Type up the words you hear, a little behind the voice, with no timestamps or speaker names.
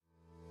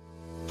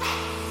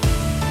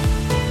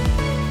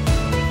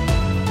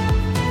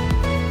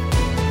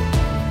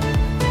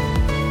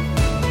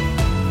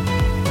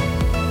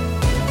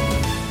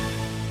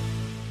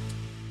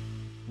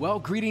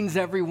greetings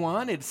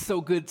everyone. It's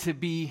so good to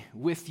be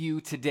with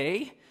you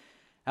today.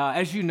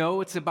 As you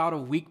know, it's about a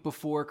week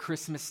before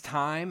Christmas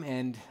time,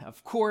 and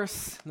of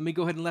course, let me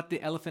go ahead and let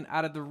the elephant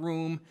out of the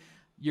room.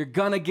 You're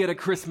gonna get a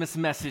Christmas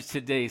message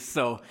today,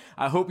 so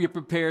I hope you're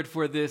prepared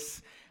for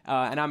this,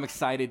 and I'm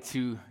excited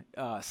to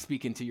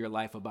speak into your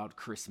life about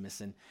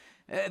Christmas. And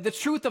the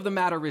truth of the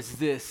matter is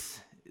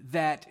this,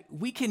 that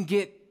we can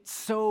get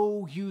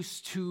so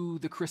used to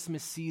the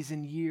Christmas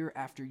season year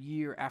after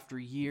year after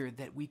year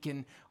that we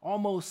can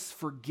almost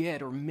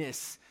forget or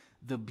miss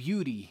the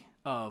beauty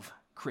of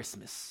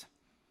Christmas.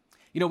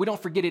 You know, we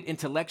don't forget it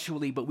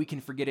intellectually, but we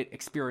can forget it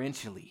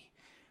experientially.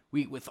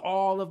 With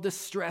all of the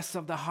stress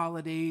of the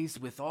holidays,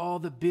 with all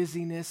the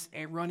busyness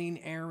and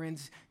running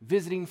errands,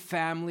 visiting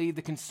family,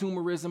 the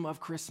consumerism of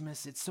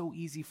Christmas, it's so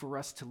easy for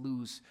us to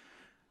lose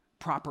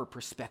proper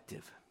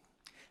perspective.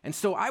 And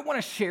so I want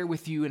to share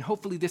with you, and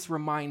hopefully this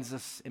reminds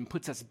us and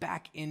puts us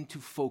back into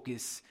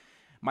focus.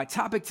 My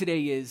topic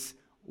today is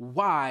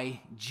why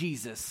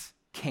Jesus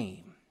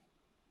came.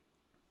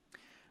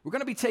 We're going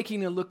to be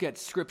taking a look at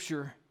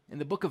scripture in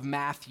the book of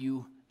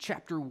Matthew,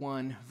 chapter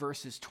 1,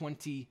 verses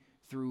 20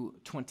 through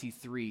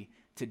 23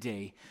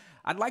 today.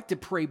 I'd like to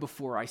pray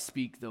before I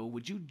speak, though.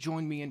 Would you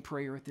join me in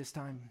prayer at this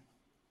time?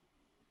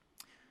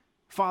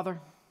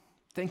 Father,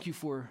 thank you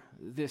for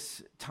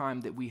this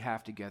time that we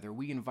have together.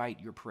 We invite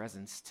your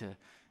presence to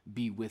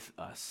be with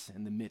us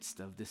in the midst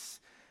of this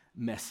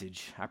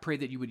message. I pray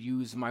that you would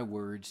use my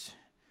words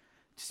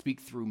to speak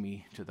through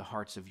me to the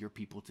hearts of your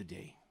people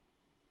today.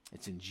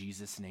 It's in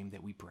Jesus' name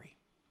that we pray.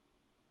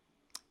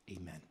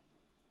 Amen.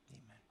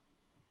 Amen.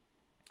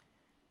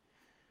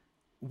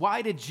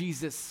 Why did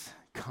Jesus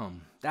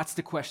come? That's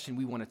the question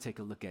we want to take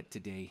a look at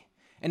today.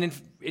 And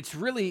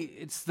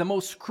it's the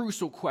most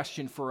crucial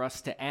question for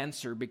us to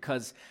answer,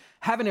 because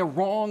having a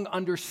wrong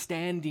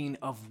understanding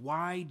of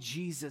why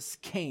Jesus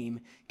came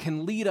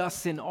can lead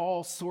us in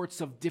all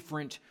sorts of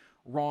different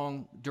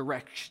wrong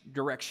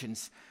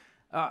directions.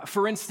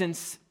 For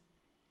instance,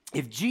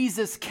 if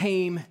Jesus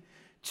came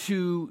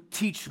to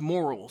teach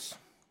morals,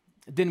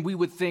 then we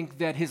would think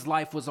that his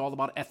life was all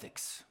about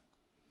ethics.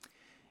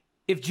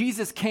 If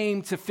Jesus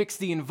came to fix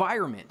the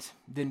environment,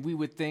 then we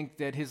would think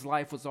that his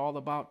life was all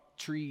about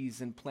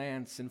trees and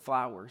plants and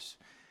flowers.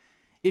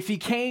 If he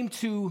came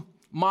to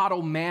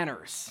model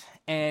manners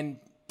and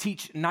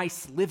teach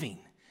nice living,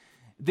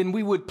 then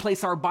we would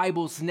place our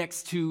Bibles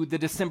next to the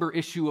December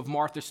issue of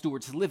Martha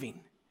Stewart's Living,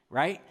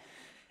 right?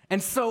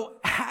 And so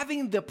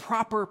having the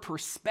proper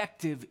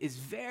perspective is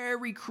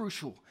very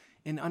crucial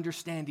in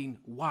understanding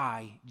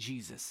why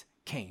Jesus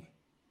came.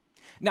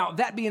 Now,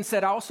 that being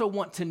said, I also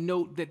want to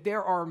note that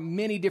there are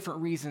many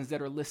different reasons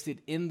that are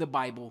listed in the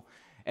Bible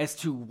as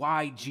to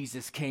why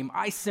Jesus came.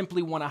 I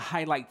simply want to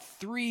highlight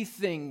three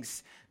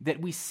things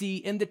that we see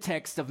in the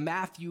text of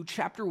Matthew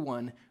chapter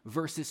 1,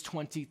 verses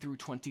 20 through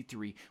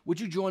 23. Would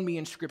you join me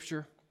in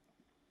scripture?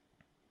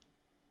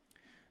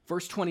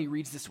 Verse 20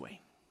 reads this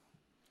way.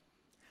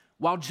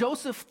 While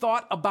Joseph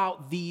thought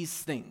about these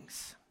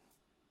things,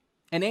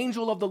 an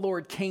angel of the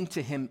Lord came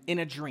to him in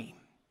a dream.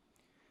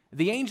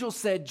 The angel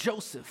said,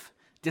 Joseph,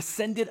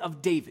 descendant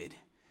of David,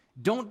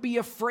 don't be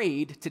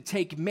afraid to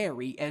take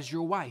Mary as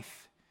your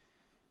wife,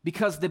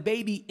 because the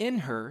baby in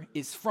her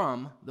is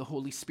from the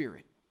Holy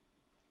Spirit.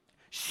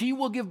 She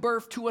will give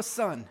birth to a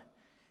son,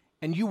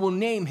 and you will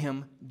name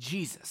him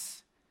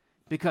Jesus,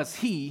 because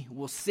he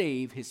will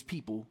save his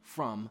people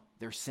from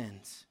their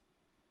sins.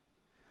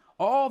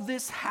 All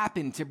this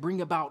happened to bring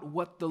about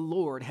what the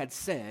Lord had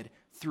said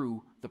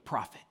through the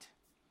prophet.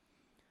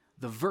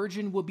 The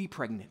virgin will be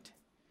pregnant.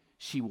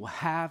 She will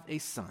have a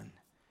son,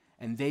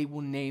 and they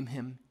will name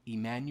him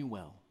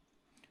Emmanuel,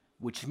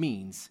 which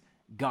means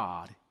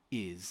God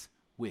is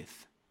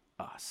with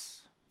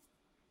us.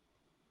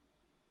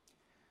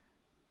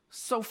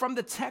 So from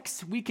the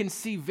text, we can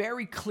see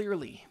very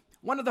clearly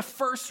one of the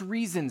first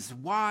reasons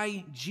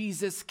why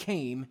Jesus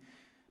came.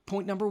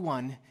 Point number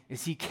one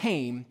is he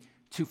came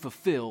to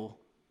fulfill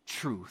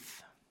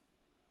truth.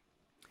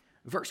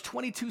 Verse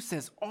 22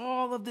 says,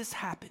 all of this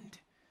happened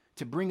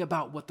to bring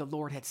about what the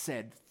Lord had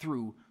said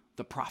through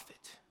the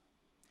prophet.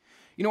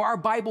 You know, our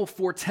Bible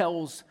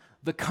foretells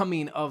the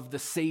coming of the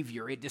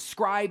Savior. It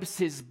describes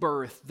his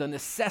birth, the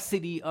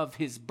necessity of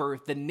his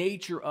birth, the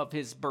nature of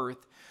his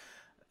birth,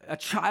 a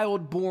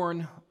child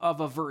born of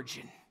a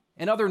virgin,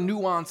 and other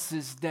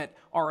nuances that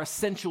are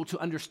essential to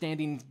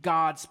understanding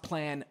God's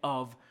plan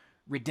of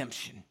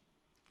redemption.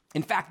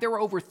 In fact, there were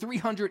over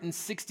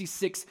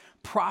 366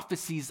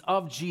 prophecies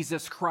of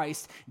Jesus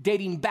Christ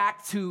dating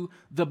back to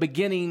the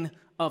beginning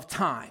of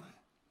time.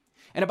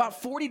 And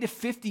about 40 to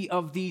 50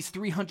 of these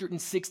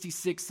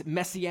 366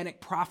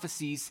 messianic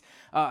prophecies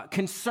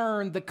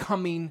concern the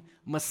coming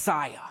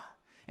Messiah.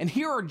 And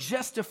here are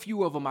just a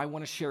few of them I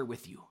want to share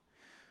with you.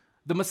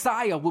 The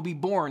Messiah will be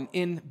born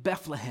in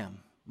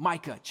Bethlehem,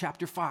 Micah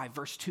chapter 5,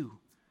 verse 2.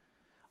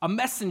 A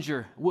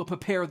messenger will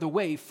prepare the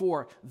way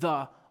for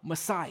the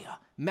Messiah,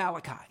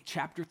 Malachi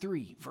chapter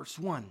 3, verse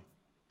 1.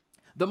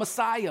 The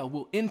Messiah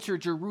will enter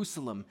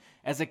Jerusalem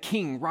as a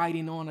king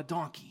riding on a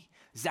donkey,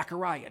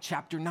 Zechariah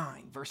chapter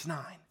 9, verse 9.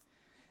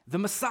 The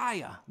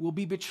Messiah will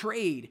be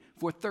betrayed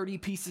for 30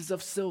 pieces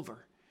of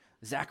silver.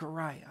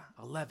 Zechariah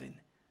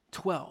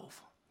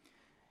 11:12.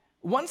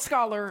 One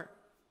scholar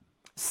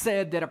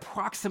said that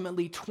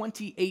approximately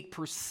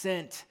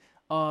 28%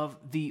 of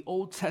the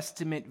Old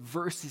Testament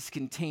verses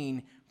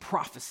contain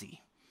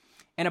prophecy,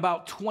 and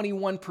about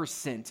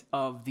 21%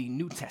 of the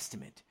New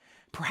Testament.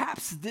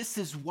 Perhaps this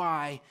is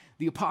why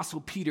the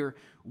Apostle Peter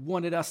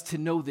wanted us to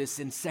know this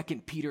in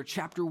 2 Peter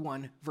chapter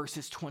 1,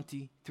 verses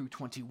 20 through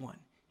 21.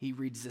 He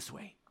reads this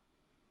way.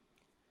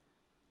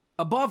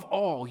 Above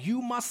all,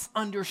 you must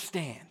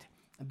understand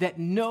that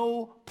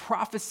no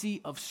prophecy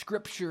of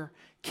Scripture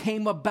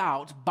came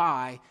about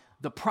by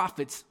the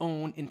prophet's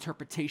own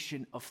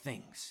interpretation of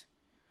things.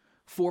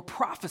 For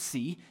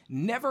prophecy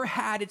never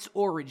had its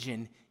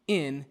origin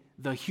in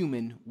the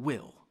human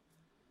will.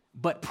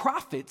 But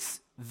prophets,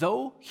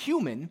 though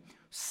human,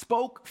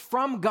 spoke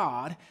from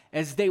God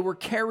as they were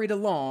carried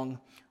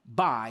along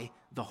by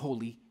the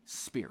Holy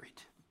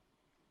Spirit.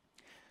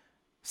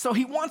 So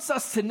he wants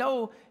us to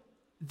know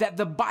that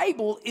the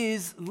Bible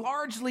is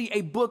largely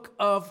a book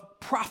of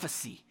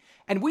prophecy.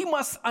 And we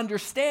must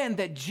understand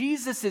that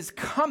Jesus'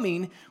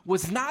 coming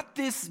was not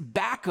this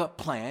backup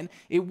plan.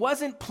 It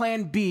wasn't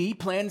plan B,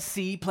 plan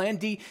C, plan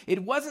D.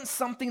 It wasn't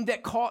something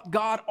that caught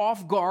God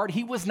off guard.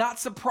 He was not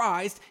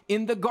surprised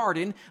in the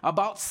garden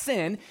about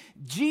sin.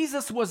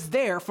 Jesus was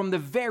there from the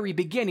very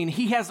beginning.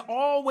 He has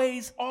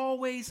always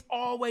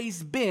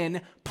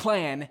been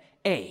plan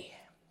A.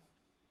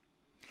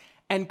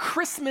 And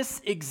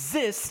Christmas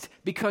exists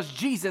because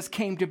Jesus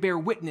came to bear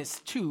witness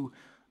to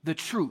the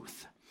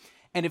truth.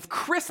 And if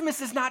Christmas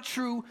is not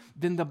true,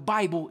 then the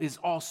Bible is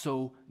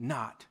also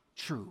not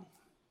true.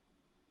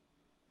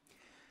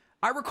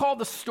 I recall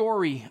the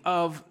story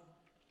of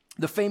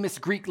the famous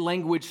Greek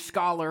language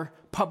scholar,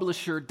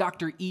 publisher,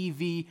 Dr.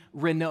 E.V.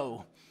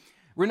 Renaud.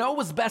 Renaud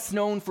was best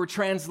known for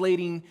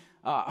translating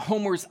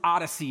Homer's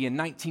Odyssey in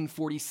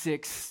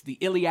 1946, the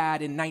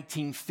Iliad in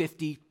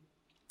 1950.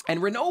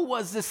 And Renaud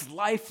was this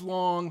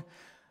lifelong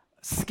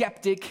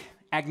skeptic,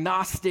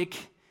 agnostic.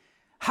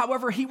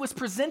 However, he was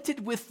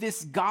presented with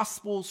this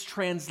Gospels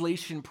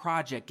translation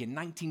project in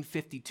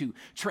 1952,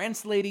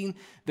 translating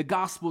the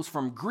Gospels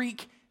from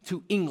Greek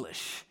to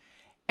English.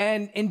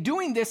 And in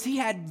doing this, he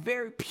had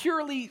very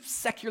purely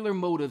secular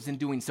motives in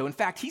doing so. In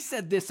fact, he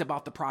said this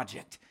about the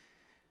project.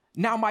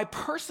 Now, my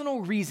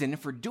personal reason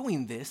for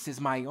doing this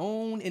is my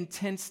own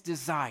intense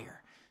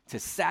desire to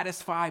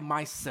satisfy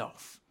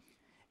myself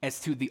as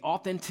to the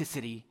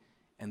authenticity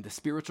and the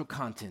spiritual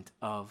content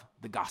of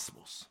the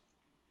Gospels.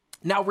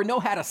 Now, Renaud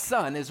had a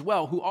son as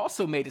well who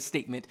also made a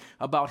statement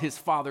about his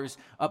father's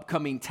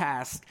upcoming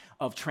task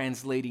of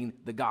translating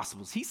the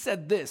Gospels. He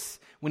said this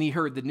when he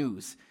heard the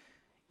news.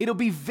 It'll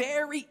be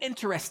very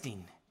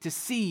interesting to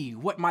see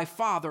what my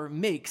father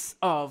makes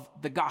of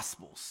the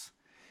Gospels.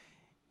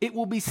 It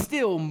will be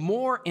still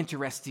more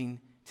interesting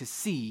to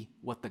see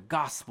what the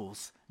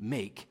Gospels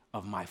make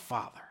of my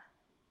father.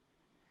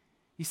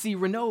 You see,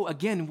 Renaud,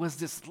 again, was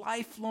this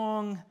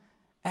lifelong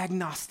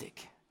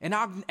agnostic. An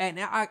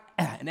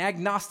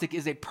agnostic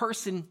is a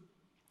person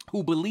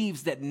who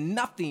believes that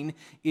nothing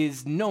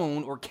is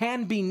known or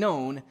can be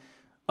known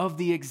of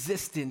the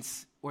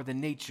existence or the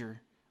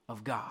nature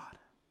of God.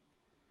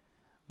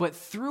 But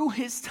through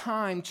his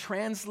time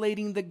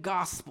translating the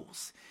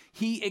Gospels,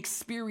 he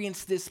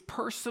experienced this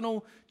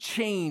personal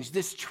change,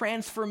 this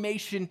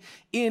transformation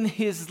in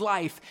his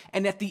life.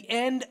 And at the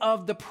end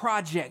of the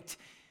project,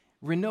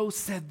 Renaud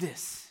said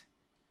this,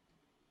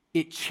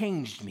 it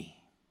changed me.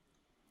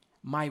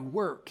 My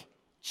work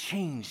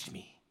changed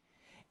me.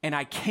 And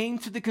I came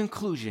to the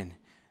conclusion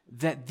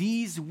that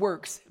these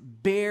works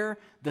bear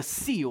the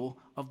seal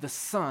of the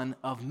Son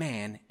of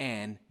Man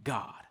and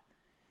God.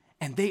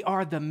 And they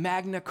are the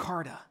Magna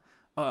Carta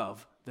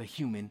of the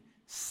human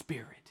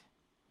spirit.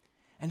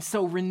 And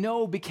so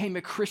Renaud became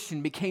a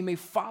Christian, became a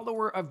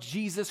follower of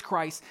Jesus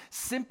Christ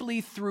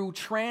simply through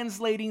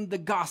translating the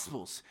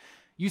Gospels.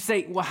 You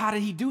say, well, how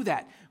did he do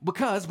that?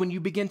 Because when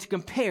you begin to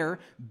compare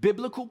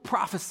biblical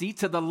prophecy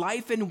to the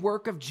life and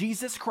work of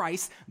Jesus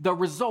Christ, the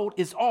result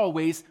is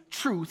always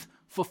truth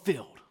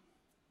fulfilled.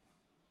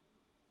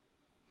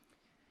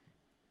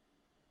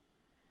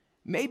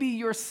 Maybe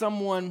you're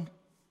someone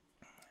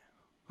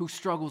who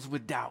struggles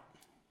with doubt.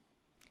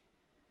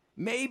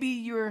 Maybe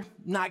you're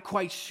not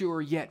quite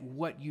sure yet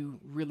what you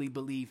really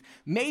believe.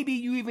 Maybe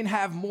you even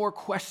have more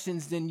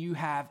questions than you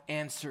have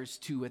answers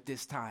to at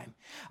this time.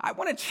 I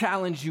want to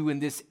challenge you in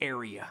this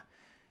area.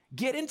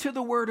 Get into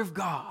the Word of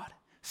God.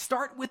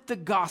 Start with the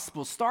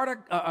gospel.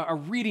 Start a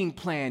reading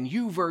plan,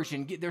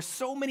 YouVersion. There's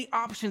so many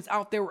options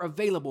out there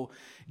available.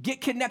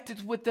 Get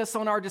connected with us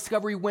on our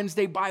Discovery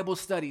Wednesday Bible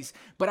studies.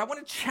 But I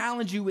want to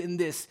challenge you in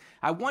this.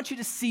 I want you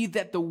to see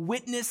that the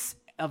witness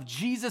of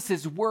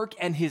Jesus' work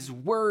and his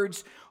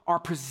words are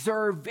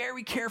preserved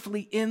very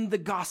carefully in the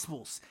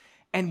Gospels.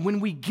 And when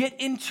we get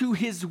into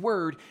his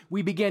word,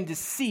 we begin to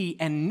see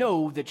and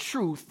know the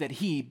truth that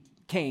he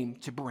came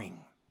to bring.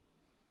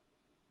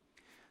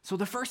 So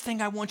the first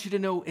thing I want you to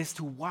know as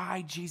to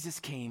why Jesus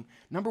came,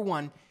 number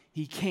one,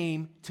 he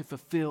came to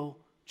fulfill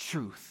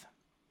truth.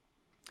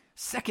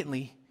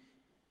 Secondly,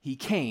 he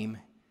came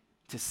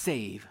to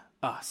save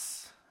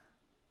us.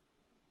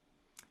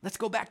 Let's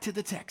go back to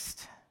the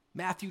text.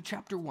 Matthew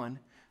chapter 1,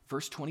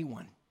 verse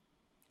 21.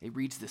 It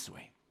reads this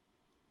way.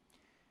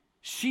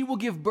 She will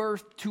give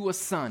birth to a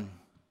son,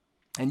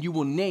 and you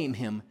will name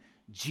him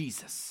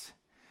Jesus,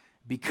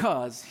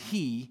 because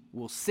he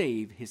will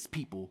save his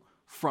people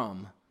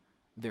from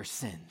their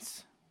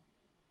sins.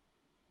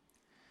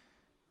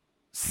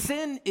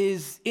 Sin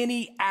is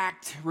any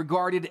act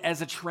regarded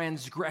as a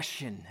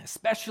transgression,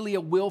 especially a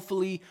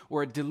willfully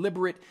or a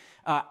deliberate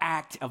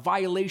act, a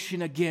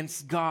violation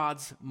against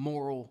God's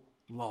moral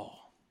law.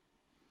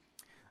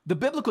 The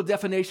biblical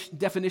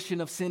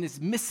definition of sin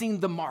is missing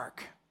the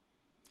mark.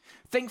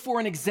 Think for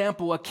an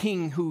example, a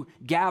king who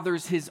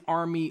gathers his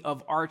army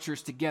of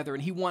archers together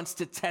and he wants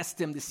to test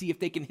them to see if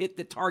they can hit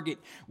the target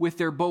with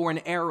their bow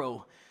and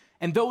arrow.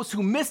 And those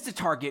who miss the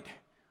target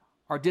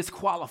are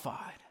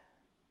disqualified.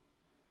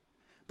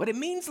 But it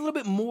means a little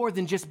bit more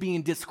than just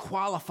being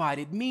disqualified.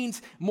 It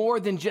means more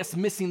than just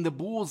missing the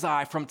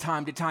bullseye from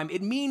time to time.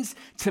 It means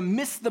to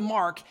miss the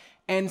mark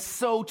and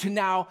so to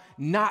now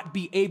not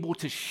be able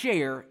to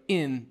share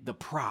in the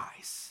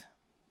prize.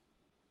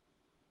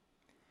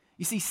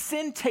 You see,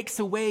 sin takes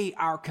away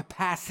our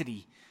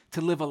capacity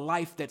to live a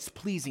life that's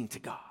pleasing to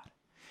God.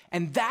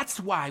 And that's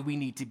why we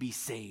need to be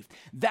saved.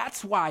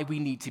 That's why we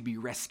need to be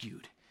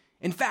rescued.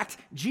 In fact,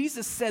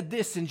 Jesus said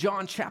this in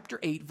John chapter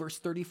 8, verse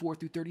 34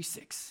 through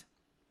 36.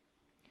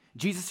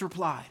 Jesus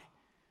replied,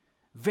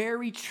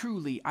 "Very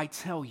truly, I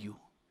tell you,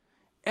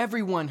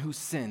 everyone who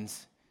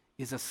sins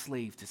is a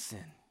slave to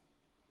sin.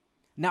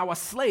 Now, a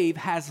slave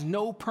has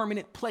no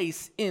permanent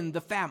place in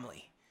the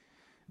family,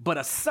 but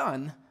a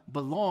son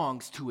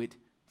belongs to it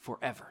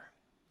forever.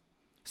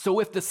 So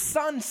if the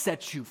Son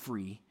sets you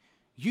free,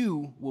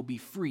 you will be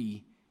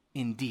free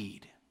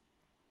indeed."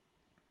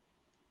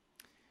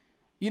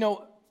 You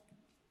know,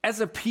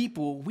 as a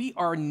people, we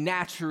are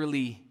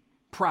naturally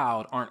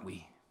proud, aren't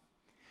we?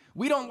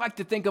 We don't like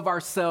to think of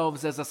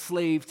ourselves as a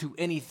slave to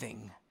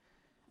anything.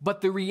 But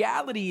the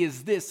reality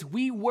is this: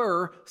 we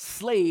were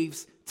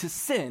slaves to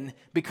sin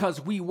because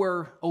we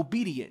were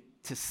obedient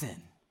to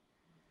sin.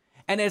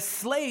 And as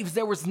slaves,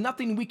 there was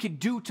nothing we could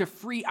do to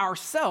free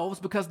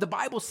ourselves because the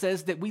Bible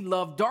says that we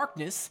loved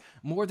darkness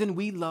more than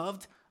we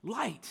loved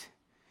light.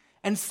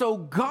 And so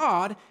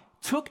God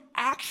took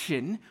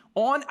action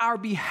on our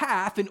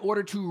behalf in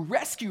order to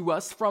rescue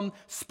us from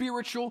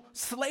spiritual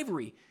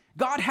slavery.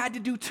 God had to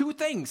do two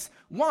things.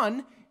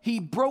 One, he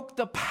broke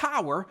the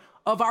power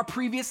of our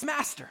previous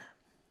master.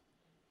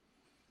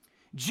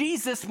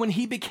 Jesus, when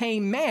he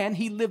became man,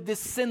 he lived this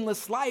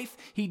sinless life.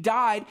 He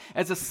died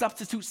as a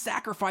substitute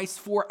sacrifice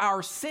for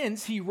our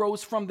sins. He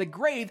rose from the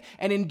grave,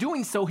 and in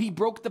doing so, he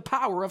broke the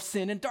power of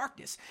sin and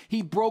darkness.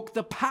 He broke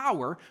the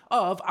power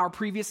of our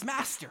previous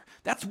master.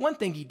 That's one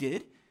thing he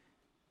did.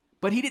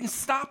 But he didn't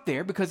stop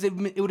there because it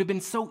would have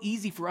been so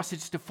easy for us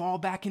just to fall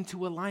back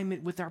into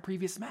alignment with our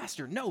previous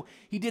master. No,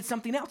 he did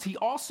something else. He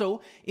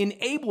also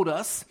enabled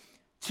us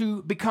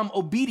to become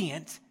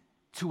obedient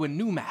to a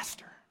new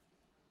master.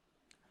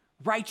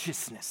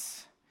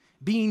 Righteousness,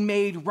 being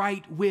made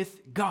right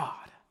with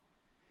God.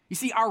 You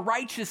see, our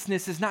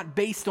righteousness is not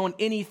based on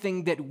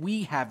anything that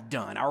we have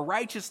done. Our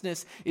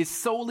righteousness is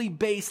solely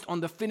based on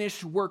the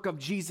finished work of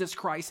Jesus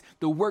Christ,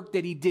 the work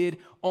that he did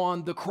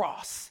on the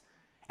cross.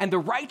 And the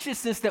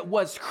righteousness that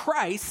was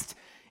Christ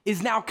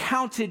is now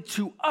counted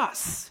to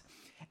us.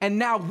 And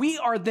now we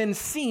are then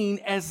seen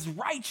as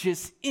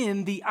righteous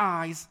in the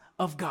eyes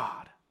of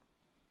God.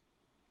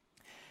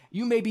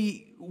 You may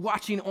be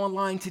watching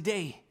online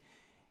today,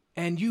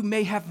 and you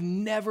may have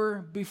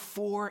never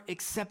before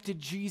accepted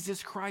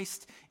Jesus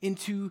Christ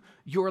into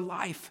your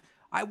life.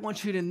 I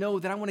want you to know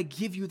that I want to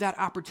give you that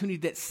opportunity,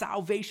 that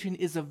salvation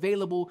is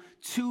available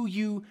to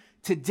you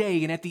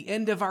today. And at the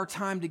end of our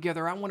time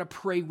together, I want to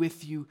pray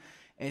with you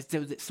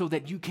so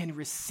that you can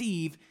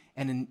receive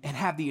and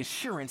have the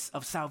assurance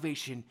of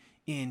salvation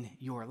in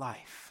your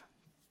life.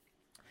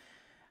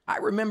 I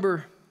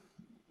remember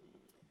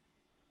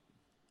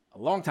a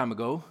long time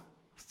ago,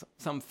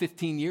 some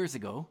 15 years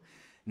ago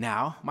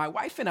now, my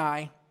wife and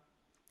I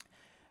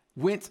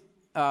went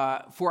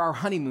for our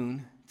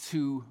honeymoon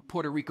to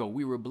Puerto Rico.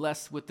 We were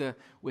blessed with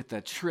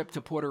a trip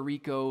to Puerto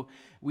Rico.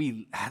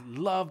 We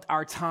loved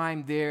our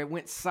time there,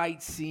 went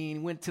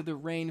sightseeing, went to the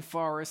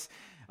rainforest.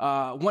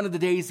 One of the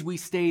days we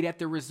stayed at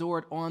the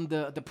resort on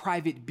the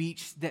private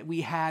beach that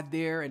we had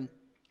there. And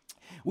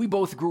we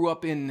both grew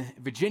up in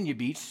Virginia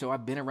Beach, so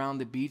I've been around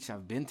the beach.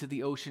 I've been to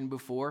the ocean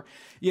before,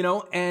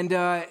 and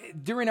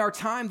during our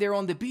time there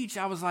on the beach,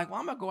 I was like, well,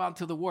 I'm going to go out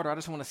to the water. I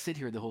just want to sit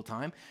here the whole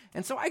time.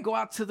 And so I go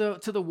out to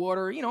the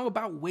water,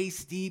 about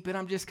waist deep, and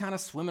I'm just kind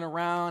of swimming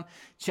around,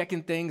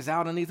 checking things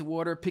out underneath the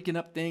water, picking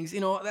up things.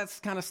 That's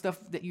kind of stuff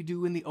that you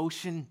do in the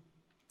ocean.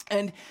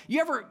 And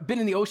you ever been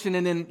in the ocean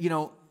and then,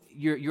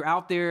 you're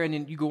out there and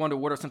then you go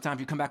underwater. Sometimes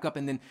you come back up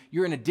and then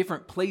you're in a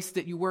different place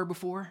that you were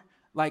before.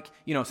 Like,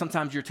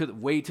 sometimes you're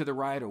way to the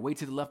right or way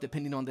to the left,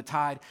 depending on the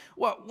tide.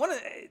 Well,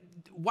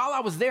 while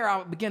I was there,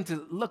 I began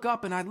to look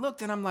up and I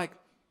looked and I'm like,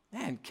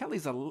 man,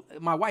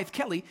 my wife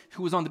Kelly,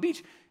 who was on the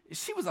beach,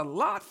 she was a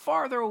lot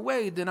farther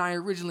away than I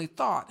originally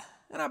thought.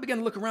 And I began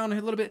to look around a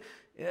little bit.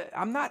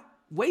 I'm not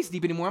waist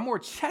deep anymore. I'm more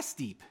chest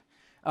deep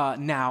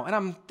now. And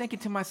I'm thinking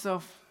to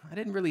myself, I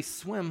didn't really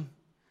swim,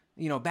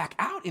 back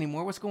out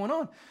anymore. What's going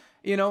on?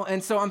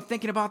 And so I'm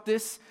thinking about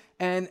this,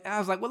 and I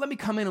was like, well, let me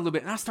come in a little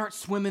bit. And I start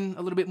swimming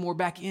a little bit more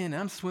back in. And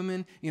I'm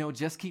swimming,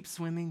 just keep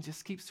swimming,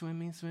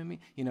 swimming.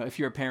 If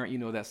you're a parent, you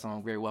know that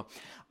song very well.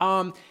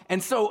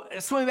 And so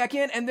swimming back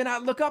in, and then I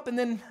look up, and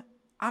then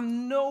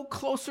I'm no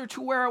closer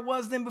to where I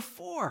was than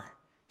before.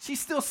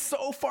 She's still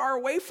so far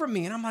away from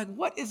me. And I'm like,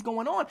 what is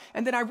going on?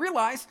 And then I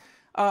realized,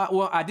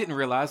 I didn't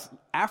realize.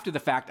 After the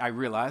fact, I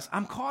realized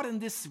I'm caught in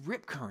this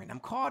rip current. I'm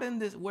caught in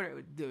this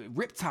the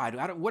rip tide,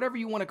 whatever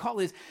you want to call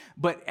it.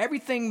 But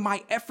everything,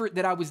 my effort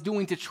that I was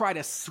doing to try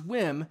to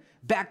swim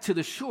back to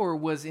the shore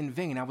was in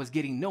vain. I was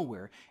getting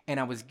nowhere, and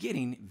I was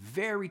getting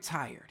very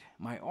tired.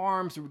 My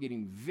arms were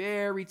getting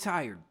very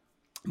tired.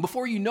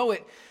 Before you know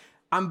it,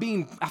 I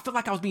feel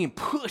like I was being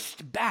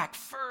pushed back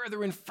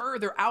further and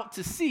further out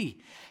to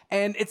sea.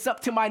 And it's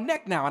up to my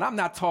neck now. And I'm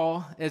not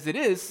tall as it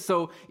is.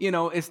 So,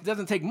 it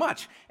doesn't take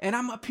much. And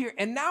I'm up here.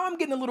 And now I'm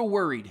getting a little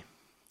worried.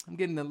 I'm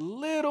getting a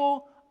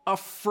little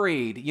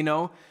afraid,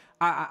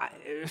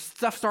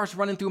 Stuff starts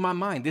running through my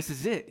mind. This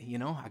is it,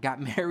 I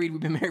got married.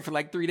 We've been married for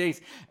like 3 days,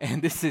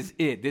 and this is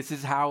it. This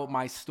is how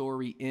my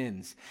story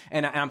ends.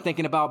 And I'm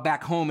thinking about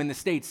back home in the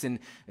States, and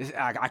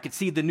I could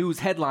see the news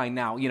headline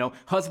now,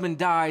 husband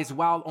dies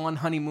while on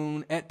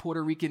honeymoon at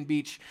Puerto Rican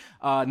beach,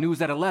 news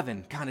at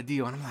 11 kind of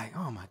deal. And I'm like,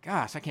 oh my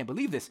gosh, I can't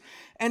believe this.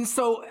 And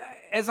so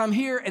as I'm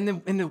here, and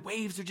the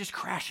waves are just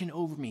crashing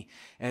over me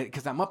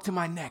because I'm up to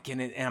my neck,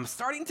 and I'm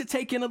starting to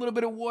take in a little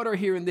bit of water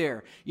here and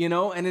there,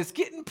 and it's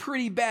getting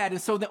pretty bad. And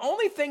so the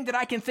only thing that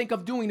I can think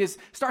of doing is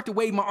start to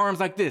wave my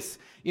arms like this.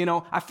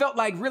 I felt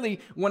like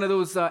really one of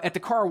those at the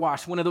car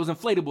wash, one of those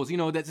inflatables,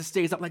 that just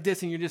stays up like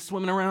this, and you're just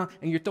swimming around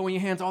and you're throwing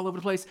your hands all over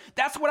the place.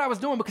 That's what I was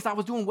doing, because I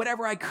was doing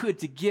whatever I could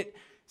to get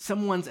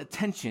someone's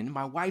attention,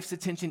 my wife's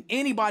attention,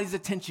 anybody's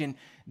attention,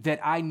 that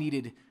I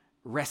needed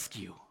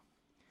rescue.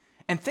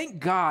 And thank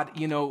God,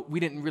 we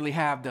didn't really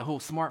have the whole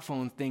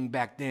smartphone thing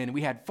back then.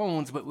 We had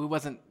phones, but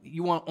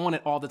you weren't on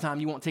it all the time.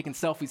 You weren't taking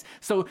selfies.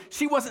 So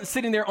she wasn't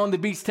sitting there on the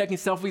beach taking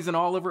selfies and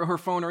all over her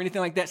phone or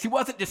anything like that. She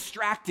wasn't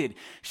distracted.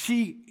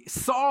 She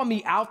saw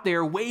me out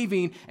there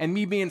waving and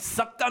me being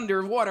sucked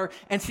underwater,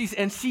 and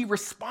she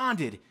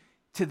responded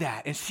to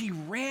that, and she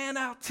ran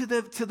out to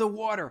the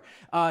water.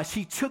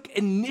 She took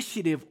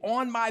initiative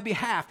on my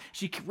behalf.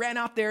 She ran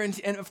out there,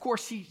 and of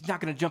course she's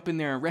not going to jump in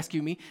there and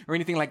rescue me or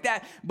anything like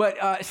that,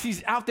 but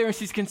she's out there and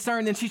she's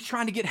concerned, and she's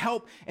trying to get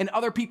help, and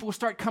other people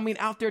start coming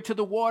out there to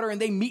the water, and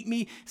they meet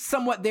me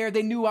somewhat there.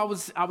 They knew I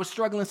was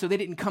struggling, so they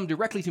didn't come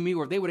directly to me,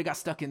 or they would have got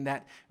stuck in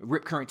that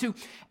rip current too.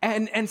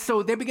 And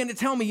so they began to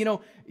tell me,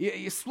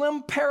 you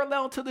swim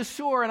parallel to the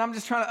shore, and I'm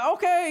just trying to,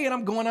 okay, and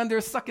I'm going under,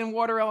 sucking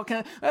water, all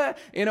kind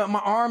of,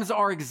 my arms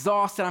are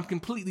exhausted. I'm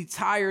completely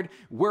tired,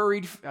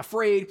 worried,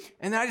 afraid.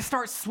 And then I just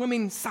start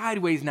swimming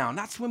sideways now,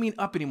 not swimming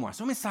up anymore,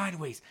 swimming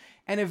sideways.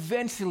 And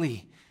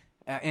eventually,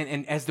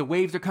 and as the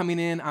waves are coming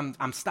in,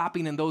 I'm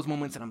stopping in those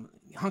moments, and I'm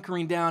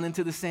hunkering down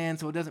into the sand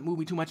so it doesn't move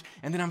me too much.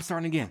 And then I'm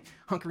starting again,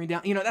 hunkering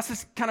down. That's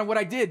just kind of what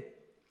I did.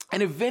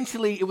 And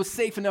eventually it was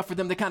safe enough for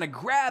them to kind of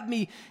grab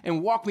me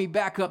and walk me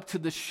back up to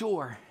the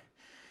shore.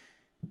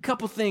 A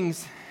couple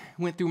things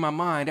went through my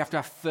mind after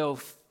I fell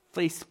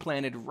face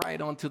planted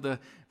right onto the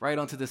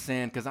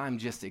sand, because I'm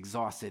just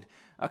exhausted.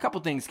 A couple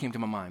things came to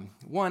my mind.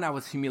 One, I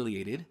was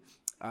humiliated.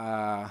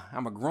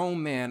 I'm a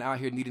grown man out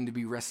here needing to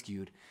be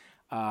rescued.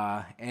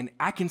 And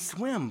I can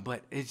swim,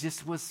 but it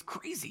just was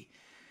crazy.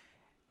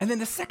 And then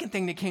the second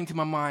thing that came to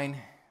my mind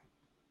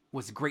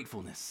was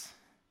gratefulness.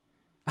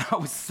 I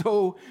was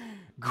so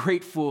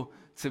grateful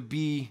to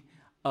be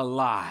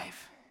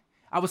alive.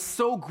 I was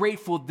so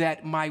grateful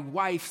that my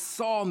wife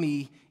saw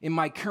me in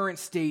my current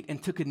state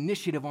and took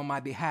initiative on my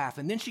behalf.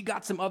 And then she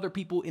got some other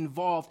people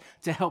involved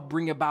to help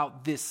bring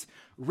about this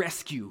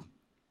rescue.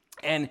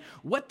 And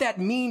what that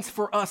means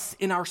for us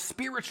in our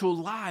spiritual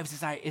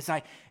lives, as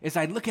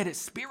I look at it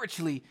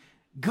spiritually,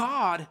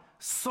 God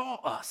saw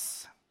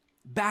us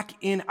back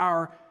in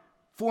our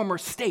former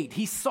state.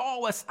 He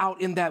saw us out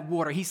in that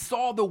water. He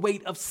saw the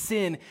weight of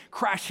sin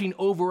crashing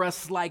over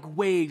us like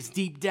waves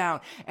deep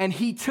down. And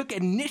he took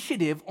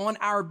initiative on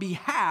our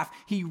behalf.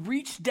 He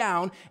reached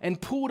down and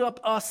pulled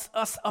us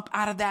up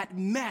out of that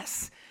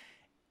mess.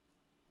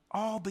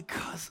 All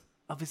because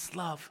of his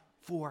love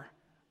for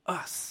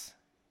us.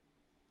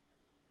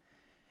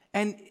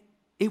 And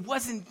it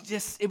wasn't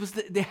just, it was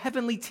the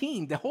heavenly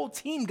team. The whole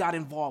team got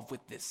involved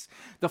with this.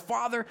 The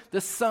Father, the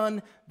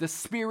Son, the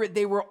Spirit,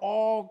 they were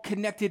all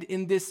connected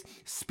in this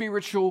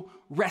spiritual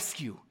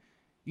rescue.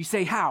 You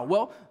say, how?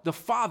 Well, the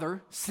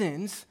Father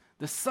sends,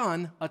 the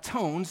Son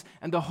atones,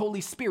 and the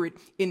Holy Spirit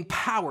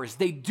empowers.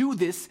 They do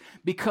this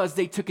because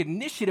they took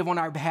initiative on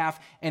our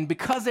behalf, and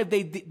because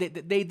they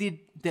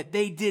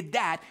did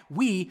that,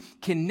 we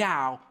can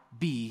now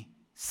be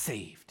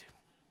saved.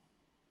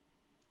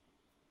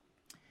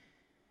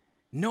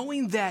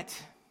 Knowing that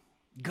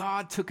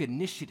God took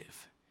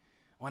initiative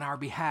on our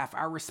behalf.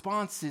 Our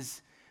response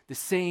is the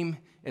same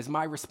as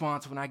my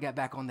response when I got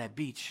back on that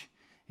beach.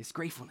 It's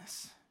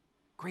gratefulness.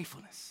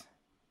 Gratefulness.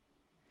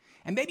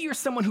 And maybe you're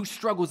someone who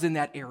struggles in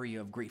that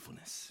area of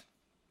gratefulness.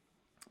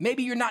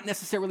 Maybe you're not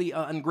necessarily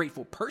an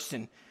ungrateful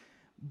person,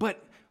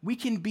 but we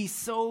can be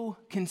so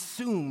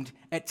consumed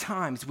at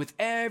times with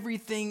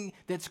everything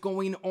that's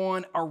going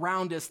on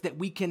around us that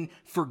we can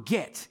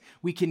forget.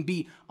 We can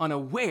be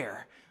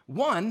unaware.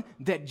 One,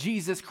 that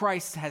Jesus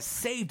Christ has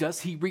saved us.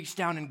 He reached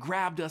down and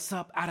grabbed us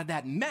up out of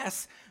that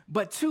mess.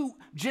 But two,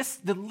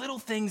 just the little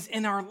things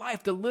in our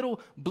life, the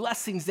little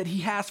blessings that he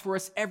has for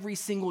us every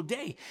single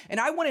day. And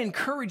I want to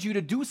encourage you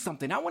to do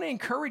something. I want to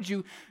encourage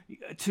you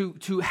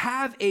to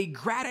have a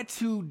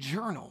gratitude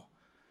journal.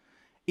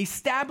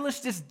 Establish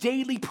this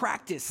daily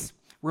practice,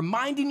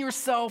 reminding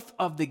yourself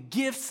of the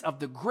gifts, of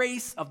the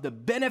grace, of the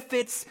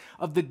benefits,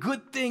 of the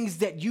good things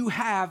that you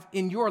have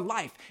in your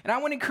life. And I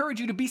want to encourage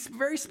you to be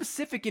very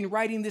specific in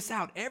writing this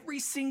out. Every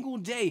single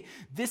day,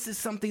 this is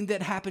something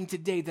that happened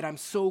today that I'm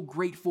so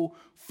grateful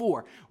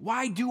for.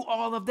 Why do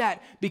all of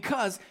that?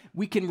 Because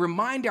we can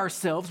remind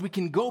ourselves, we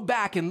can go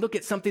back and look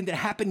at something that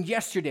happened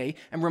yesterday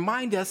and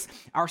remind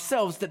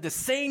ourselves that the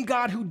same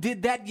God who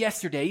did that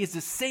yesterday is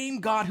the same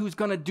God who's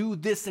going to do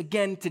this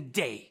again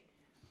today.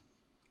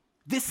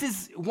 This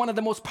is one of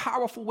the most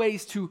powerful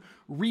ways to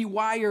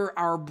rewire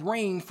our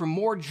brain for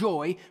more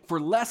joy,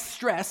 for less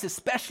stress,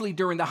 especially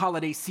during the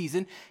holiday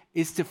season,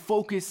 is to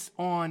focus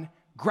on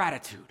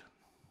gratitude.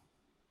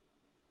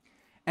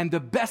 And the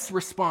best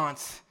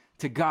response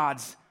to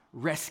God's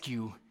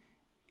rescue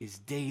is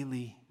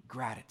daily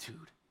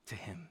gratitude to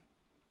him.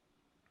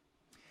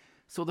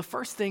 So the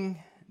first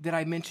thing that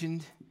I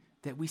mentioned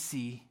that we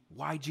see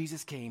why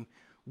Jesus came,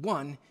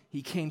 one,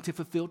 he came to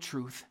fulfill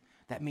truth.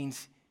 That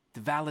means to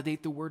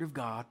validate the word of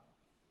God.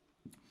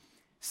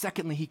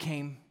 Secondly, he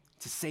came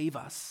to save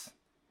us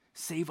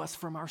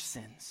from our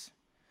sins.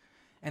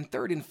 And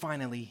third and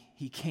finally,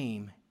 he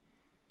came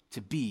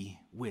to be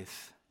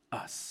with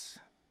us.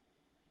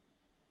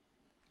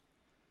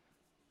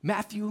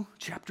 Matthew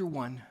chapter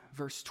 1,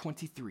 verse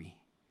 23,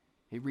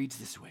 it reads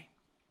this way.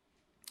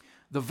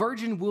 The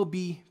virgin will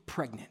be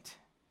pregnant.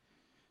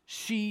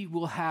 She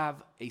will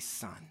have a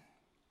son,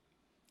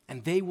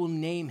 and they will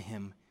name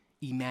him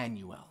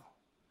Emmanuel,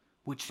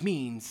 which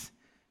means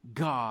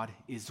God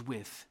is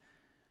with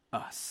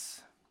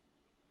us.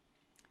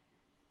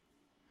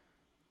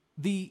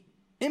 The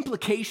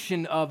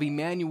implication of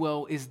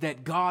Emmanuel is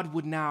that God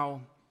would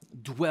now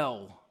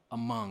dwell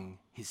among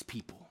his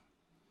people.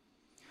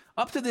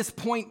 Up to this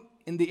point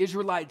in the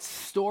Israelites'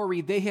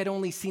 story, they had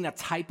only seen a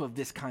type of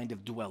this kind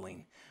of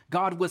dwelling.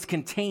 God was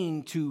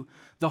contained to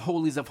the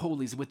holies of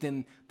holies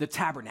within the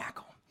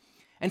tabernacle.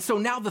 And so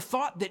now the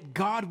thought that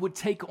God would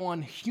take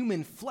on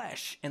human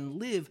flesh and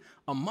live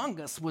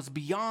among us was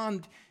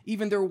beyond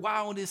even their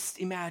wildest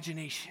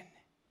imagination.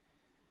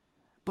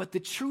 But the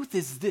truth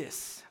is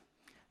this,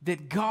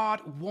 that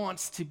God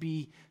wants to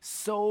be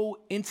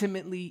so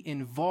intimately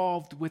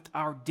involved with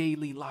our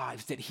daily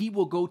lives that he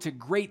will go to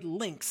great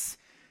lengths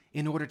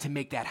in order to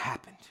make that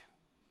happen.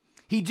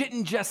 He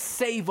didn't just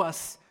save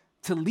us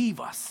to leave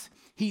us.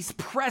 He's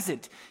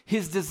present.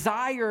 His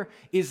desire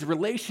is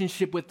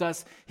relationship with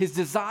us. His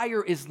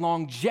desire is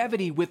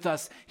longevity with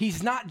us.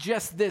 He's not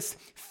just this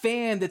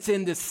fan that's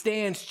in the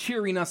stands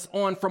cheering us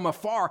on from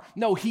afar.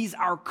 No, he's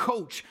our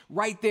coach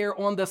right there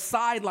on the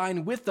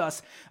sideline with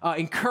us,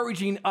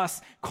 encouraging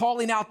us,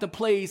 calling out the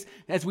plays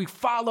as we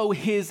follow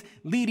his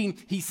leading.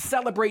 He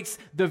celebrates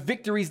the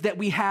victories that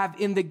we have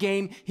in the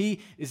game. He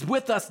is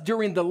with us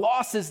during the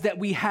losses that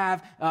we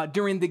have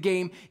during the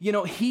game. You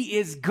know, he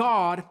is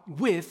God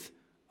with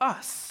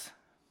us.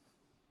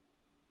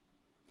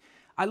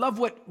 I love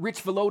what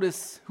Rich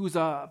Villodas, who's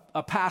a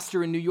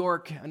pastor in New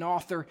York, an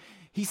author,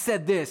 he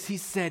said this. He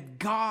said,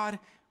 God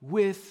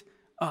with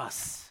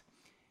us,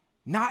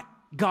 not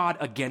God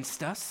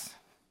against us,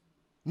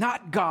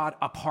 not God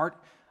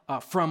apart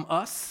from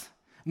us,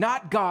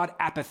 not God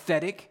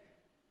apathetic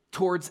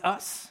towards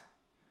us.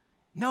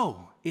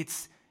 No,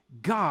 it's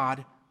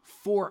God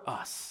for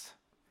us,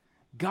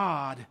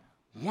 God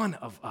one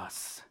of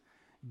us,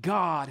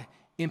 God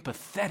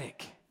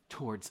empathetic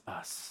towards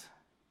us.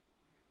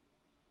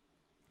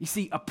 You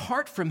see,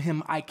 apart from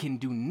him, I can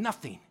do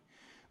nothing,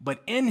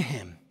 but in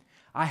him,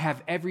 I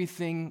have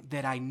everything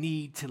that I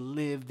need to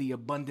live the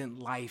abundant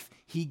life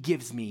he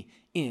gives me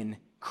in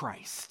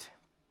Christ.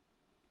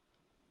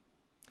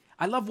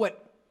 I love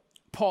what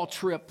Paul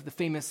Tripp, the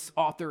famous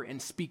author and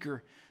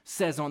speaker,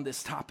 says on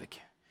this topic.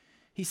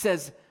 He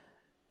says,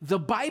 the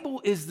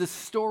Bible is the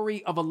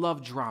story of a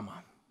love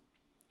drama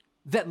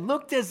that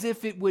looked as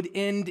if it would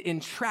end in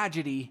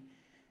tragedy,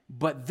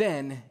 but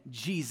then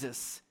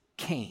Jesus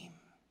came.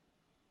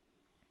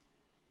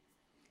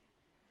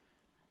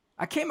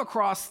 I came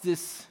across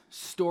this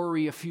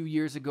story a few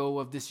years ago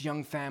of this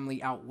young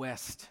family out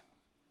west.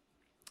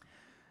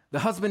 The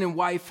husband and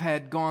wife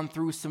had gone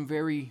through some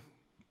very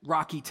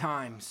rocky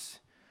times.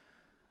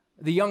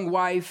 The young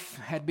wife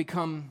had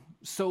become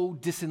so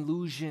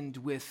disillusioned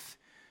with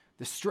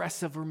the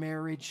stress of her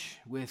marriage,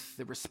 with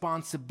the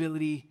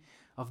responsibility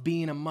of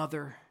being a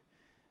mother,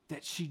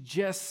 that she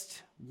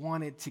just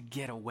wanted to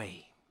get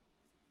away.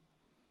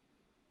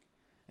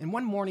 And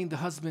one morning, the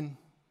husband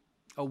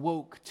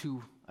awoke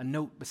to a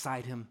note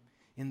beside him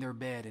in their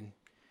bed, and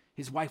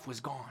his wife was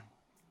gone.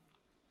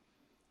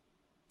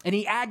 And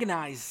he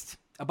agonized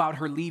about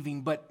her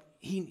leaving, but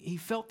he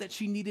felt that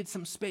she needed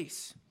some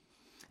space.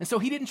 And so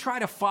he didn't try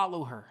to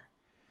follow her.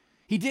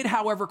 He did,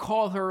 however,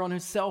 call her on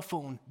his cell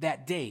phone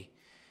that day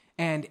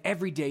and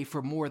every day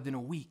for more than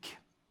a week.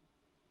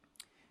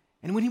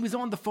 And when he was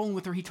on the phone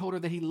with her, he told her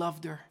that he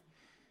loved her.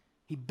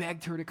 He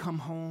begged her to come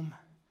home,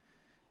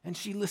 and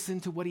she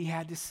listened to what he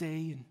had to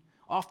say. And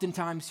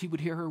oftentimes he would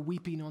hear her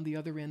weeping on the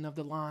other end of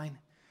the line,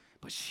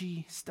 but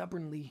she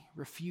stubbornly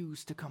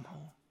refused to come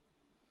home.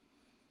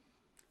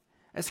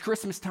 As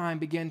Christmas time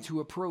began to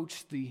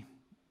approach, the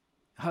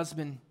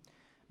husband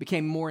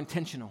became more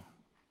intentional.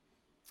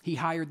 He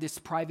hired this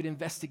private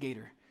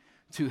investigator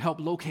to help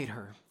locate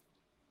her.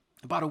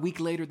 About a week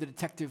later, the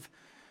detective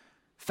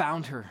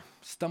found her,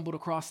 stumbled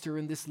across her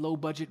in this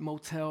low-budget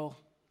motel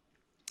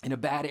in a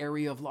bad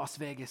area of Las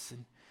Vegas.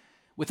 And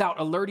without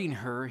alerting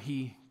her,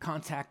 he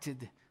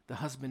contacted the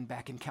husband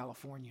back in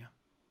California.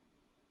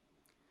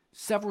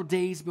 Several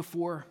days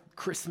before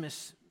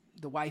Christmas,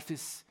 the wife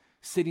is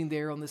sitting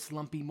there on this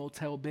lumpy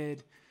motel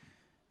bed,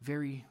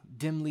 very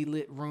dimly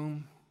lit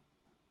room.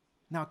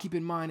 Now, keep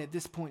in mind, at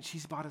this point,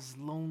 she's about as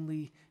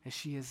lonely as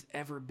she has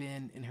ever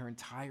been in her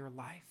entire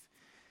life.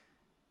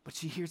 But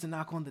she hears a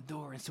knock on the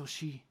door, and so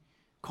she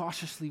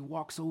cautiously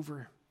walks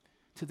over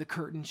to the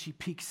curtain. She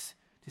peeks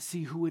to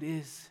see who it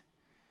is,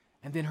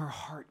 and then her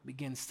heart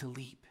begins to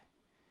leap.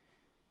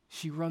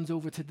 She runs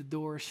over to the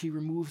door. She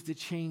removes the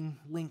chain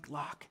link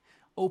lock,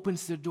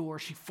 opens the door.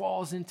 She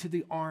falls into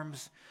the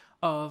arms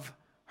of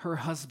her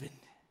husband.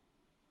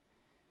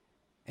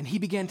 And he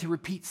began to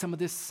repeat some of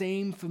this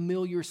same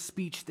familiar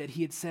speech that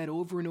he had said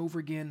over and over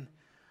again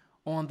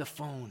on the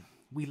phone.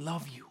 We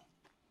love you.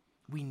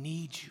 We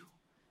need you.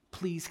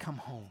 Please come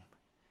home.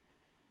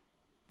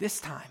 This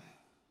time,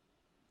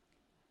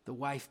 the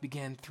wife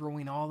began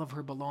throwing all of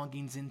her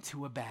belongings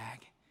into a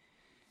bag,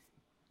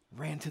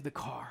 ran to the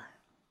car,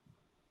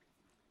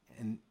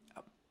 and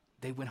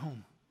they went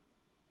home.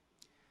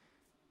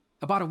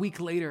 About a week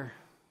later,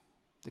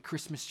 the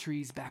Christmas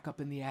tree's back up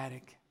in the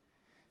attic.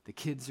 The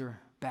kids are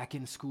back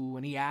in school,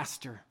 and he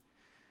asked her,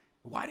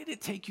 "Why did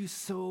it take you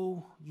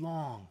so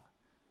long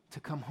to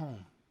come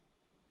home?"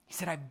 He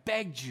said, "I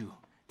begged you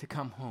to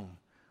come home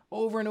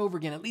over and over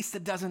again, at least a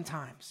dozen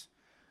times.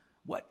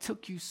 What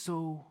took you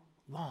so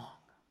long?"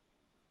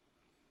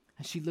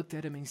 And she looked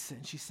at him and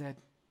she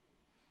said,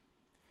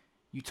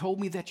 "You told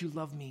me that you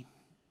loved me.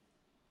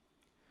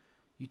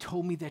 You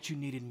told me that you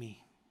needed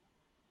me.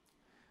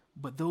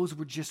 But those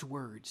were just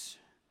words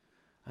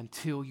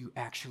until you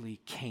actually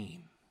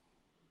came."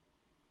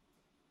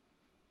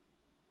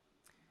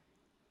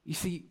 You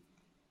see,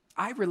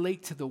 I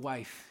relate to the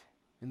wife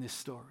in this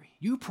story.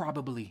 You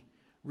probably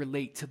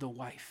relate to the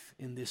wife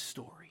in this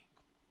story.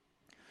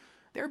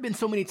 There have been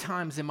so many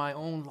times in my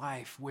own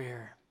life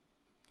where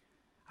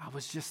I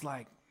was just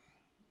like,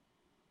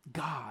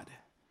 God,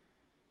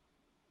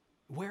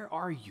 where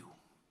are you?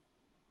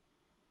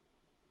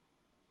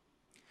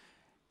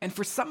 And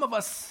for some of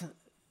us,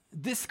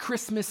 this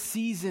Christmas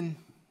season,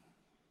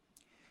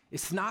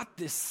 it's not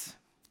this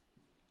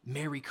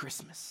Merry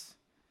Christmas.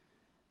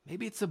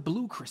 Maybe it's a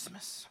blue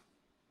Christmas.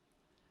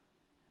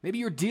 Maybe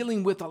you're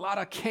dealing with a lot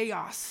of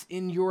chaos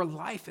in your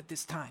life at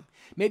this time.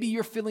 Maybe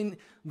you're feeling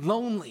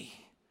lonely,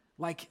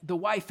 like the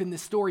wife in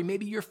this story.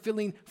 Maybe you're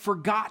feeling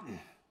forgotten.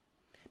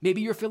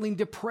 Maybe you're feeling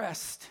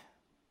depressed.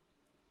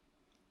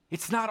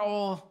 It's not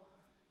all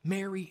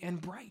merry and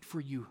bright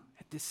for you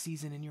at this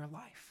season in your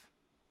life.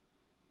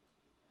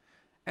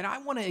 And I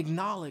want to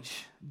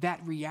acknowledge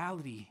that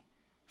reality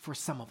for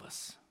some of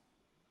us.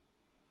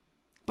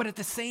 But at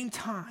the same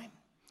time,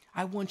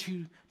 I want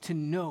you to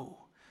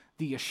know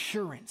the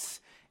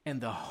assurance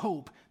and the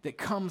hope that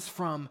comes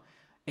from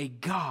a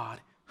God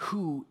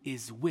who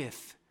is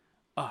with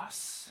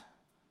us.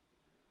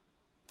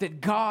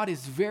 That God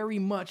is very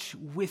much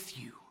with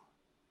you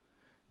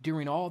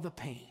during all the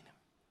pain,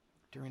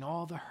 during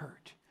all the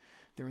hurt,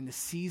 during the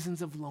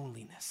seasons of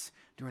loneliness,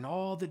 during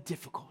all the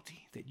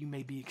difficulty that you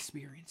may be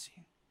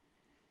experiencing.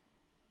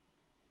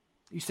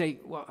 You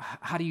say, well,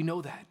 how do you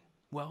know that?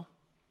 Well,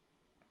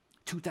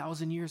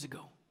 2,000 years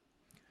ago,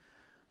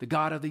 the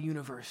God of the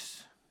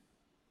universe,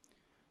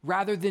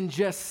 rather than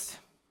just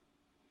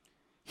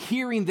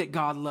hearing that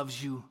God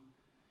loves you,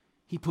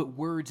 he put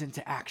words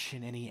into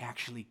action and he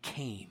actually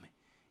came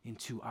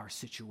into our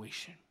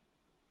situation.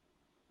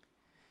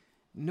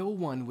 No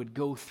one would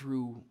go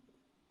through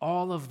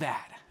all of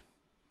that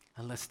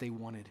unless they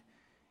wanted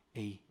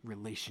a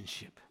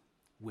relationship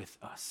with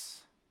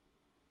us.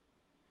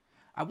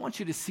 I want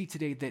you to see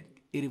today that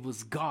it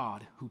was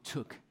God who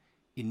took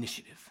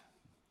initiative.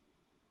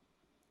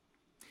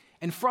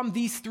 And from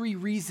these three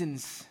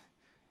reasons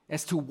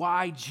as to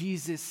why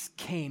Jesus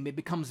came, it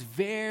becomes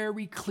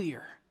very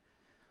clear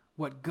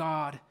what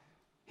God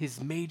his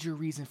major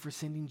reason for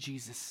sending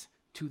Jesus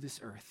to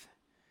this earth,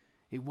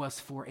 it was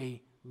for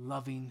a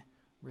loving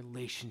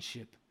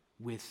relationship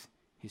with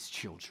his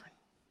children.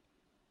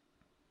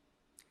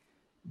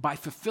 By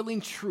fulfilling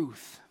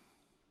truth,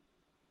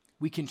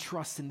 we can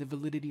trust in the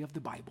validity of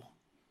the Bible.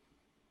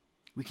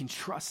 We can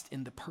trust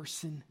in the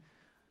person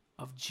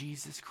of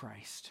Jesus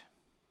Christ.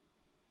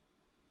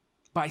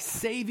 By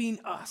saving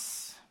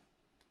us,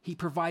 he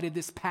provided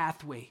this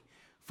pathway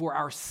for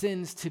our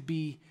sins to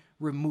be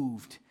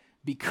removed.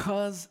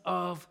 Because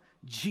of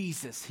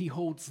Jesus, he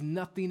holds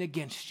nothing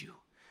against you.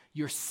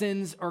 Your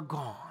sins are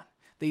gone.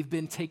 They've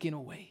been taken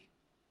away.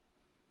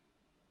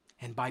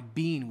 And by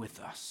being with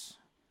us,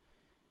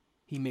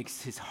 he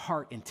makes his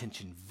heart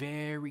intention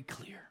very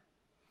clear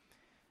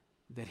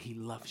that he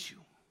loves you.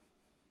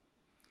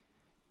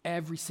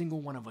 Every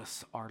single one of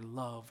us are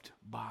loved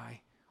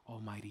by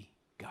Almighty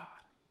God.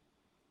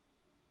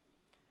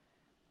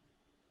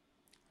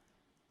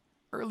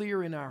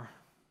 Earlier in our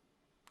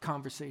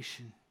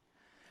conversation,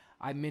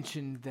 I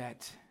mentioned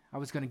that I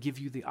was going to give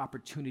you the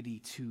opportunity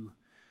to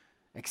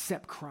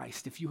accept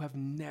Christ. If you have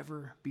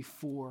never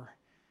before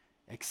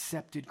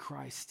accepted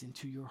Christ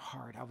into your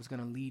heart, I was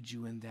going to lead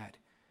you in that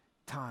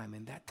time,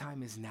 and that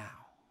time is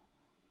now.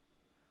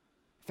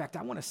 In fact,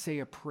 I want to say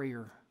a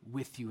prayer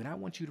with you, and I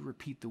want you to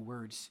repeat the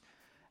words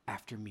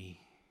after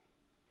me.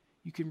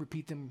 You can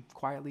repeat them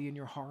quietly in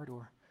your heart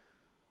or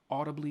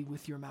audibly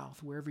with your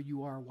mouth, wherever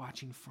you are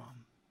watching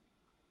from.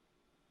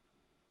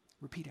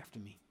 Repeat after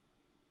me.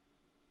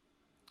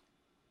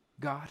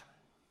 God,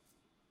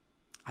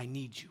 I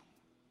need you.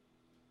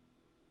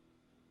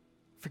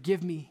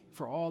 Forgive me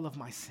for all of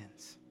my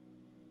sins.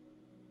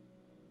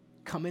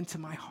 Come into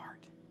my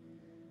heart.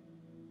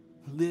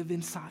 Live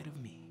inside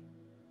of me.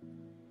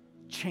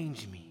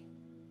 Change me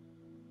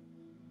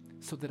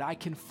so that I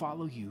can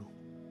follow you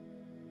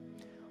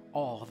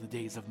all the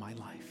days of my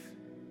life.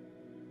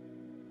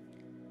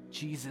 In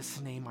Jesus'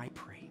 name I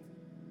pray.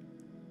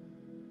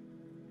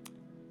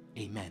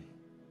 Amen.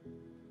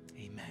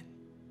 Amen.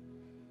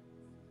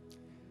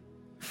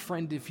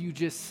 Friend, if you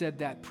just said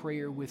that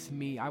prayer with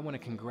me, I want to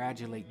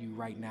congratulate you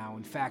right now.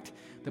 In fact,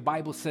 the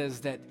Bible says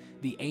that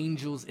the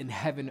angels in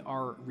heaven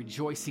are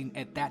rejoicing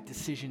at that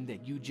decision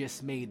that you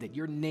just made, that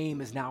your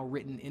name is now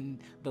written in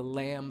the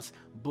Lamb's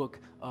book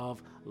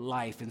of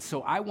life. And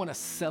so I want to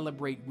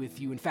celebrate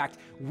with you. In fact,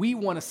 we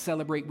want to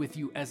celebrate with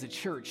you as a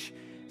church.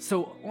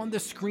 So on the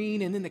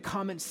screen and in the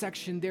comment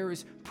section, there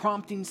is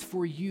promptings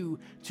for you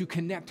to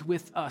connect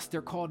with us.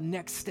 They're called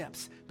next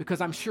steps,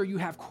 because I'm sure you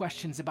have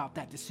questions about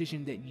that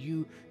decision that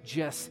you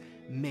just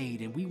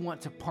made. And we want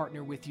to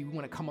partner with you. We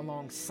want to come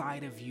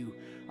alongside of you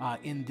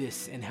in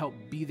this and help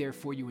be there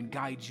for you and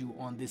guide you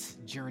on this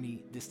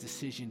journey, this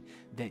decision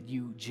that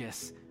you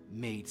just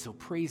made. So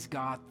praise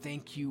God.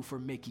 Thank you for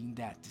making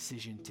that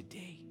decision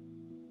today.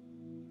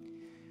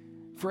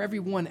 For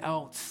everyone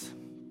else,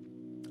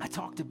 I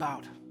talked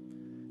about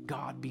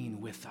God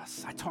being with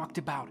us. I talked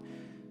about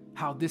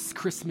how this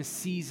Christmas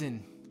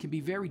season can be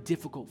very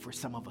difficult for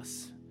some of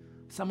us.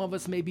 Some of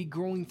us may be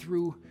going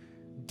through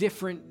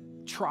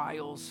different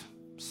trials,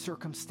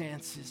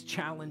 circumstances,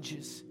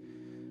 challenges.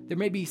 There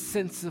may be a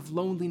sense of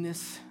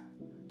loneliness,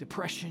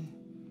 depression,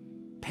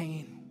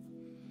 pain.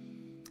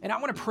 And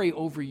I want to pray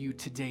over you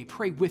today,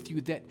 pray with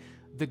you that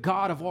the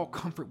God of all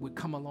comfort would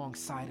come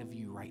alongside of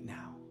you right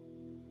now.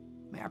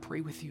 May I pray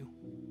with you?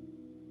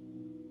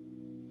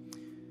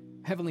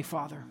 Heavenly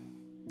Father,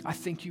 I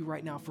thank you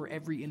right now for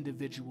every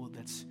individual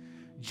that's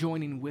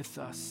joining with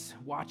us,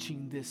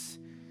 watching this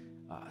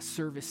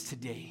service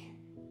today.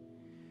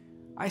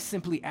 I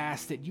simply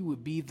ask that you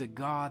would be the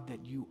God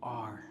that you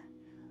are,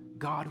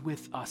 God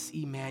with us,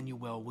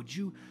 Emmanuel. Would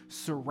you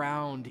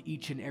surround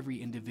each and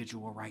every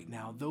individual right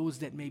now, those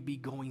that may be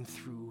going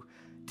through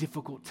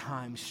difficult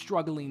times,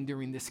 struggling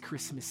during this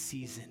Christmas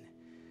season.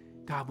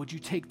 God, would you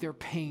take their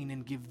pain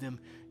and give them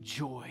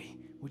joy?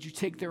 Would you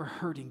take their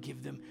hurt and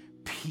give them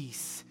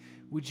peace?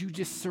 Would you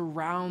just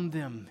surround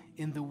them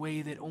in the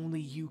way that only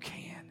you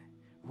can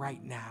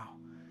right now?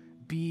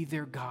 Be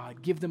their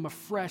God. Give them a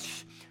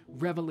fresh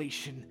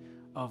revelation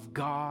of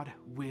God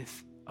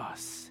with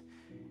us.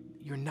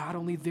 You're not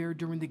only there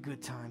during the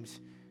good times,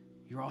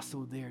 you're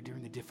also there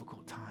during the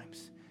difficult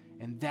times.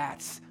 And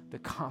that's the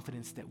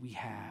confidence that we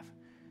have,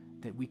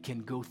 that we can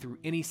go through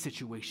any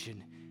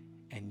situation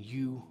and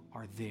you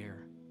are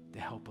there to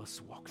help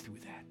us walk through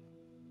that.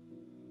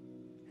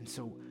 And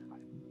so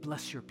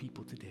bless your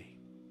people today.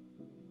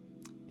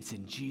 It's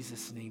in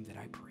Jesus' name that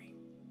I pray.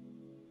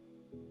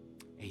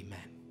 Amen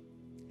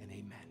and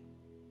amen.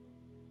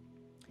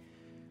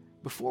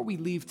 Before we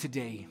leave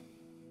today,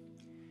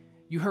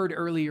 you heard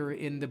earlier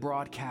in the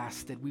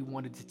broadcast that we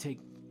wanted to take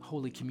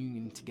Holy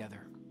Communion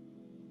together.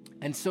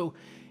 And so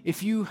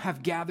if you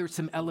have gathered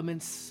some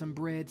elements, some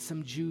bread,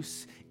 some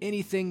juice,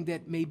 anything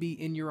that may be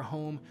in your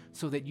home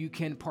so that you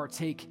can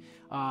partake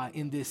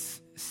in this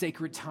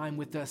sacred time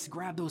with us,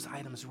 grab those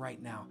items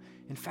right now.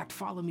 In fact,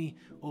 follow me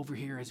over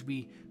here as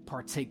we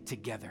partake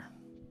together.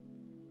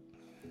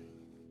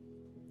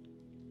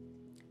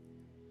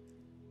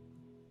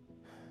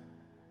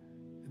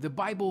 The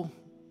Bible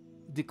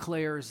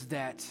declares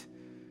that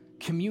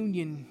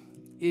communion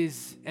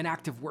is an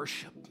act of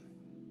worship.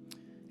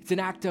 It's an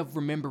act of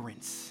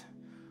remembrance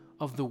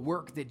of the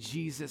work that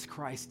Jesus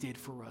Christ did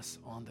for us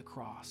on the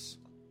cross.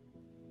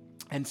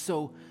 And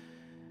so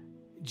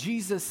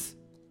Jesus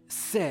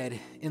said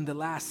in the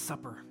Last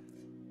Supper,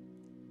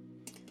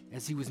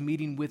 as he was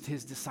meeting with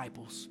his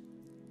disciples,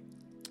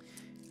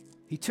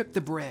 he took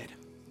the bread,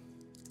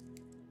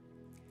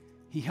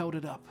 he held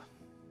it up,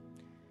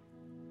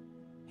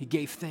 he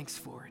gave thanks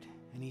for it,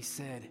 and he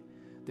said,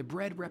 "The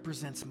bread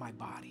represents my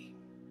body,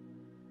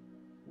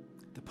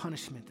 the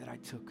punishment that I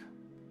took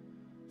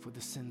for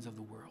the sins of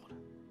the world."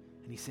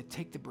 And he said,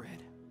 "Take the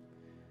bread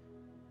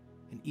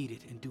and eat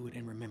it and do it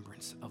in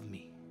remembrance of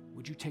me."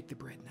 Would you take the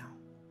bread now?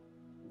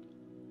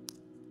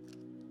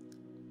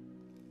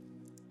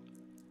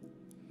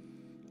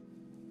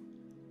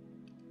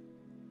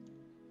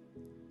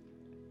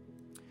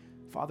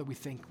 Father,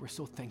 we're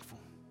so thankful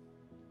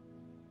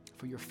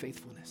for your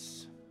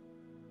faithfulness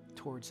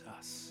towards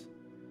us.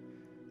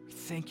 We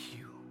thank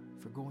you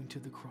for going to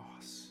the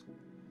cross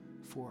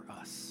for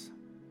us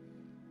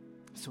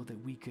so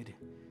that we could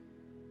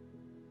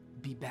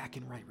be back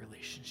in right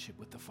relationship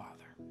with the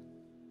Father.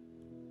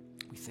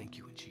 We thank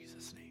you in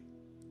Jesus' name.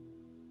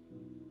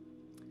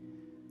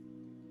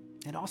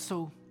 And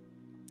also,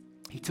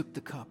 he took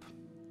the cup.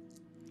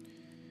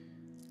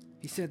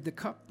 He said, "The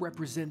cup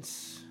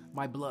represents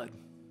my blood,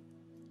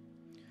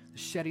 the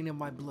shedding of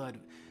my blood."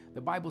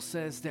 The Bible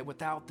says that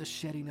without the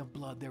shedding of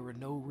blood, there were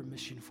no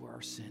remission for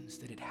our sins,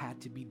 that it had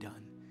to be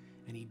done.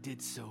 And he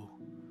did so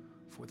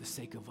for the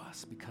sake of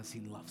us because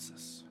he loves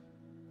us.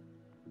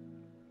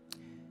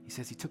 He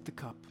says he took the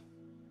cup,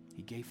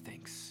 he gave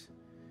thanks,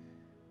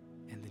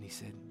 and then he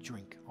said,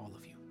 "Drink, all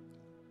of you."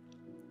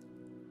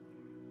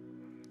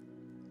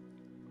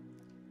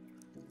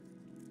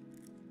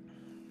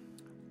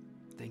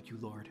 Thank you,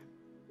 Lord.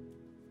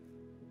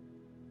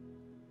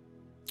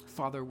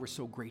 Father, we're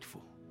so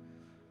grateful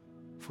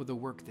for the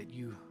work that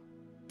you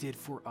did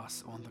for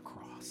us on the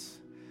cross.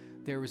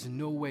 There is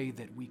no way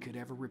that we could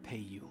ever repay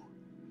you,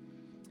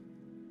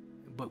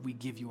 but we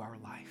give you our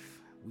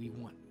life. We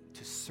want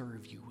to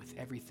serve you with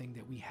everything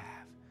that we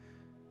have.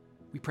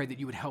 We pray that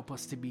you would help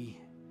us to be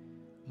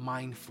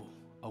mindful,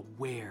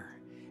 aware,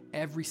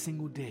 every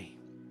single day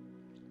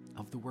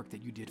of the work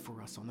that you did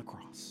for us on the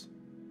cross.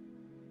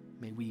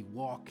 May we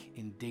walk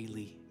in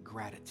daily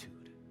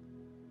gratitude.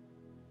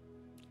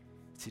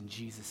 It's in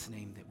Jesus'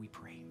 name that we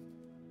pray.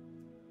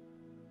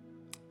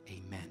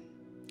 Amen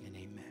and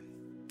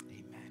amen.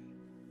 Amen.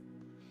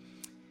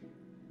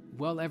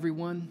 Well,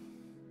 everyone,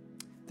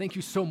 thank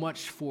you so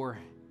much for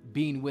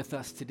being with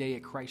us today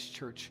at Christ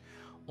Church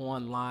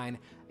Online.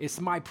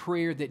 It's my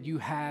prayer that you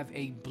have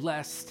a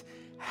blessed,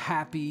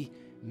 happy,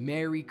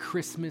 Merry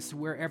Christmas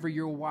wherever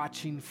you're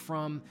watching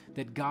from,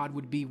 that God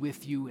would be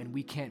with you, and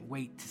we can't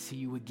wait to see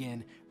you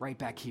again right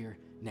back here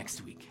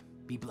next week.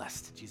 Be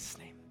blessed in Jesus'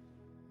 name.